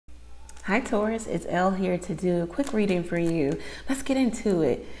Hi Taurus, it's Elle here to do a quick reading for you. Let's get into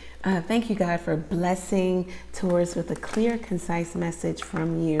it. Thank you God for blessing Taurus with a clear, concise message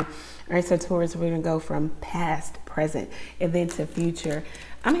from you. All right, so Taurus, we're gonna go from past, present, and then to future.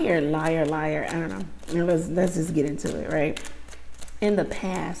 I'm here, liar, liar. I don't know. Let's just get into it, right? In the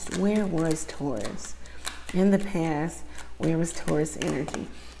past, where was Taurus? In the past, where was Taurus energy?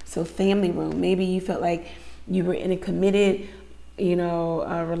 So family room. Maybe you felt like you were in a committed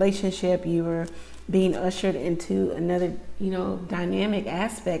relationship. You were being ushered into another, dynamic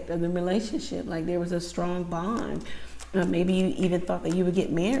aspect of the relationship. Like there was a strong bond. Maybe you even thought that you would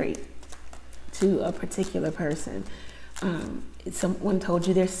get married to a particular person. Someone told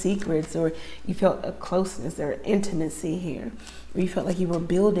you their secrets, or you felt a closeness or intimacy here, or you felt like you were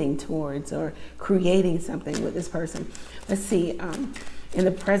building towards or creating something with this person. Let's see, in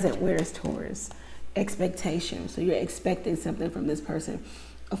the present, where is Taurus? Expectation. So you're expecting something from this person,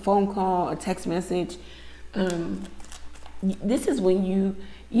 a phone call, a text message. This is when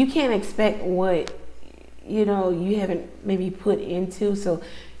you can't expect what you haven't maybe put into. So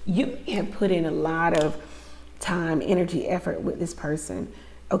you have put in a lot of time, energy, effort with this person,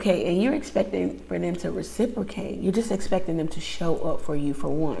 okay, and you're expecting for them to reciprocate. You're just expecting them to show up for you for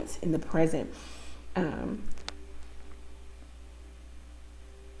once in the present.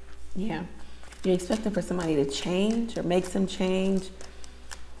 Yeah. You're expecting for somebody to change or make some change,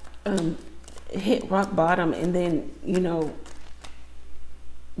 hit rock bottom, and then,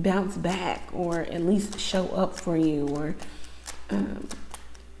 bounce back, or at least show up for you. Or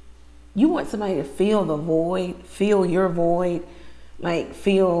you want somebody to feel the void, feel your void, like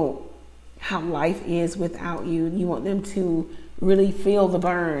feel how life is without you. You want them to really feel the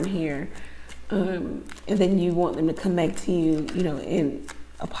burn here. And then you want them to come back to you, in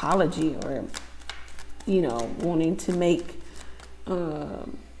apology, or wanting to make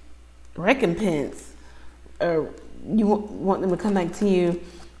recompense, or you want them to come back to you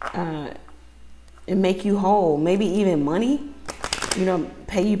and make you whole, maybe even money,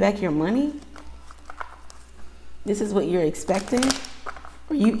 pay you back your money. This is what you're expecting,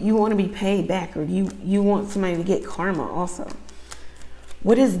 or you want to be paid back, or you want somebody to get karma also.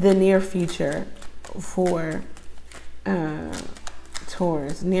 What is the near future for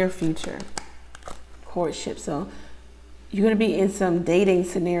Taurus? Near future. Courtship. So you're going to be in some dating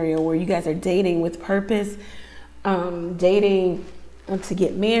scenario where you guys are dating with purpose, dating to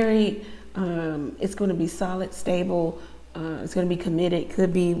get married. It's going to be solid, stable. It's going to be committed.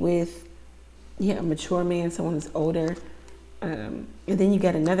 Could be with a mature man, someone who's older. And then you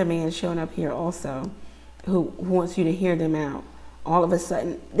got another man showing up here also who wants you to hear them out. All of a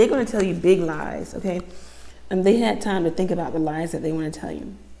sudden, they're going to tell you big lies, okay? And they had time to think about the lies that they want to tell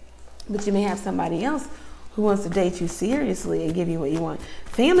you. But you may have somebody else who wants to date you seriously and give you what you want.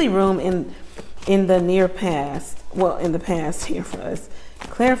 Family room in the near past, well, in the past here for us.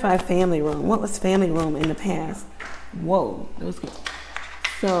 Clarify family room. What was family room in the past? Whoa, that was good.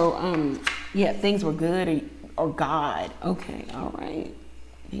 So, things were good, or God. Okay, all right.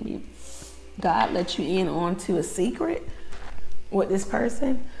 Maybe God let you in onto a secret with this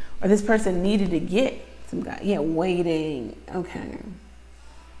person, or this person needed to get some God. Yeah, waiting. Okay.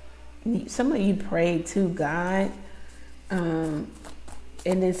 Some of you prayed to God, and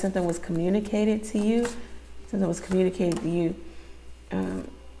then something was communicated to you. Something was communicated to you.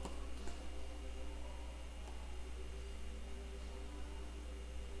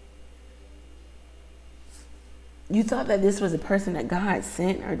 You thought that this was a person that God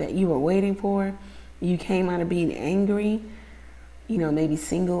sent, or that you were waiting for. You came out of being angry, maybe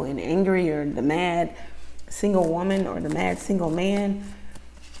single and angry, or the mad single woman, or the mad single man.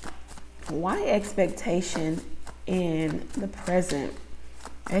 Why expectation in the present?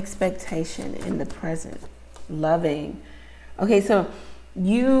 Expectation in the present. Loving. Okay, so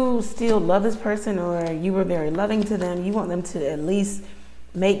you still love this person, or you were very loving to them. You want them to at least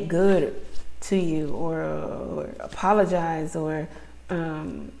make good to you, or apologize, or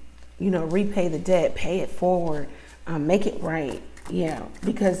repay the debt, pay it forward, make it right. Yeah,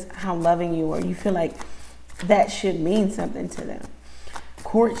 because how loving you are. You feel like that should mean something to them.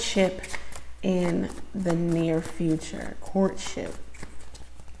 Courtship in the near future. Courtship.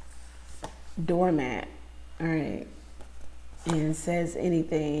 Doormat. All right. And says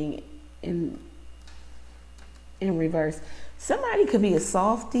anything in reverse. Somebody could be a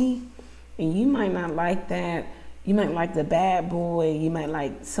softie, and you might not like that. You might like the bad boy. You might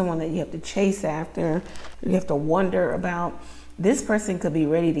like someone that you have to chase after, you have to wonder about. This person could be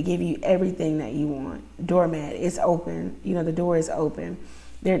ready to give you everything that you want. Doormat is open. The door is open.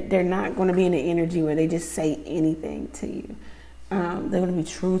 They're not going to be in an energy where they just say anything to you. They're going to be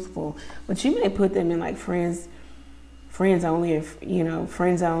truthful, but you may put them in like friends only, if you know,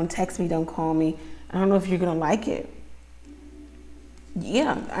 friend zone, text me, don't call me. I don't know if you're going to like it.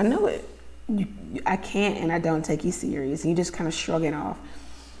 Yeah, I know it. I can't and I don't take you serious. You just kind of shrug it off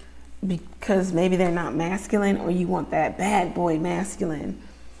because maybe they're not masculine, or you want that bad boy masculine.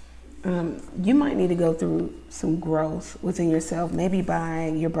 You might need to go through some growth within yourself, maybe by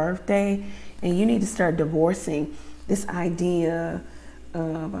your birthday, and you need to start divorcing this idea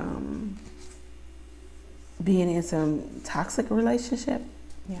of being in some toxic relationship.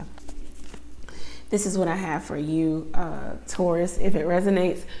 Yeah. This is what I have for you, Taurus. If it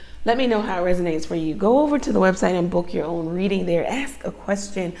resonates, let me know how it resonates for you. Go over to the website and book your own reading there. Ask a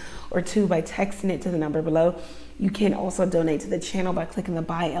question or two by texting it to the number below. You can also donate to the channel by clicking the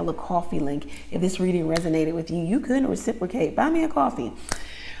Buy Elle a Coffee link. If this reading resonated with you, you could reciprocate. Buy me a coffee.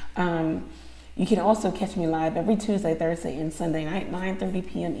 You can also catch me live every Tuesday, Thursday, and Sunday night, 9:30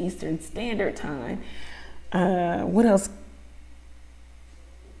 p.m. Eastern Standard Time. What else?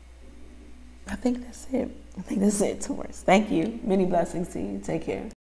 I think that's it. Taurus. Thank you. Many blessings to you. Take care.